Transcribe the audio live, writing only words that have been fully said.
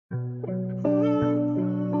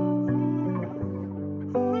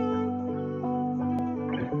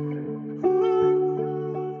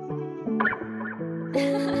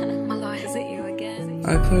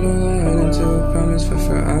put all I had into a promise for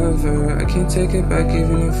forever. I can't take it back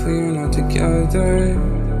even if we are not together,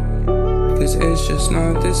 cause it's just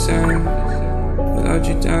not the same without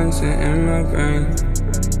you dancing in my brain.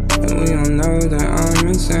 And we all know that I'm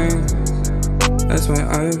insane. That's why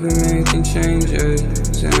I've been making changes,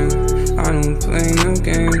 and I don't play no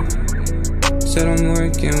game. Said I'm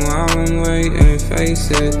working while I'm waiting. Face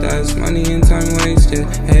it, that's money and time wasted.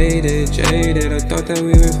 Hated, jaded, I thought that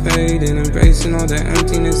we were fading. Embracing all the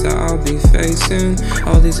emptiness that I'll be facing.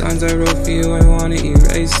 All these lines I wrote for you, I wanna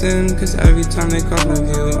erase them, cause every time they call my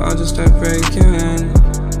view, I'll just start breaking.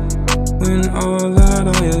 When all that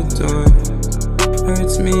I adore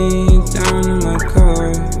hurts me down in my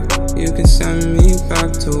core, you can send me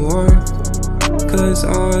back to war, cause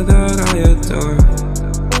all that I adore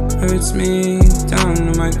hurts me down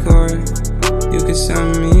to my core. You can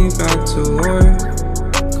send me back to war,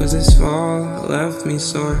 cause this fall left me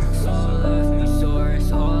sore.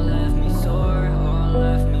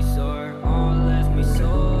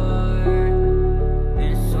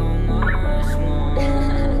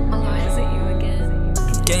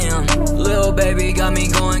 Lil' baby got me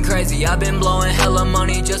going crazy. I've been blowing hella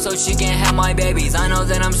money just so she can have my babies. I know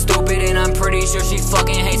that I'm stupid and I'm pretty sure she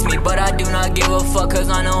fucking hates me, but I do not give a fuck cause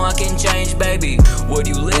I know I can change, baby. Would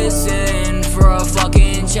you listen for a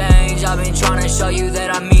fucking change? I've been trying to show you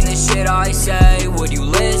that I mean the shit I say. Would you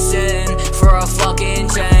listen for a fucking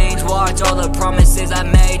change? Watch all the promises I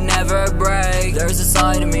made never break. There's a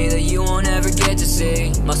side of me that you won't ever get to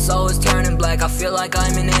see. My soul is turning black, I feel like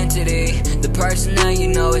I'm an entity. The person that you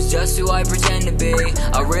know is just who I pretend to be.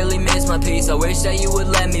 I really miss my peace, I wish that you would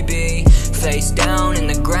let me be. Face down in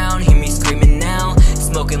the ground, hear me screaming now.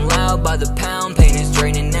 Smoking loud by the pound, pain is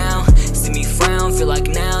draining now. See me frown, feel like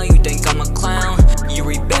now you think I'm a clown. You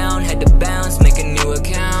rebound, had to bounce, make a new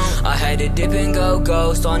account. I had to dip and go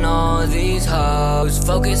ghost on all these hoes.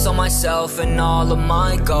 Focus on myself and all of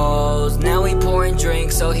my goals. Now we pouring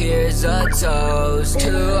drinks, so here's a toast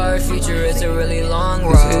to our future, it's a really long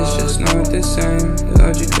road. Cause it's just not the same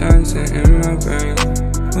without you dancing in my brain.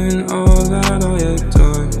 When all that I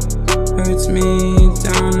adore hurts me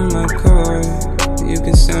down in my core, you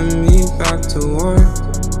can send me back to war,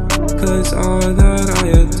 cause all that I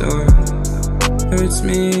adore hurts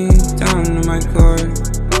me down to my core.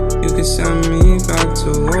 You can send me back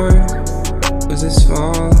to war, cause this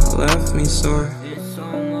fall left me sore.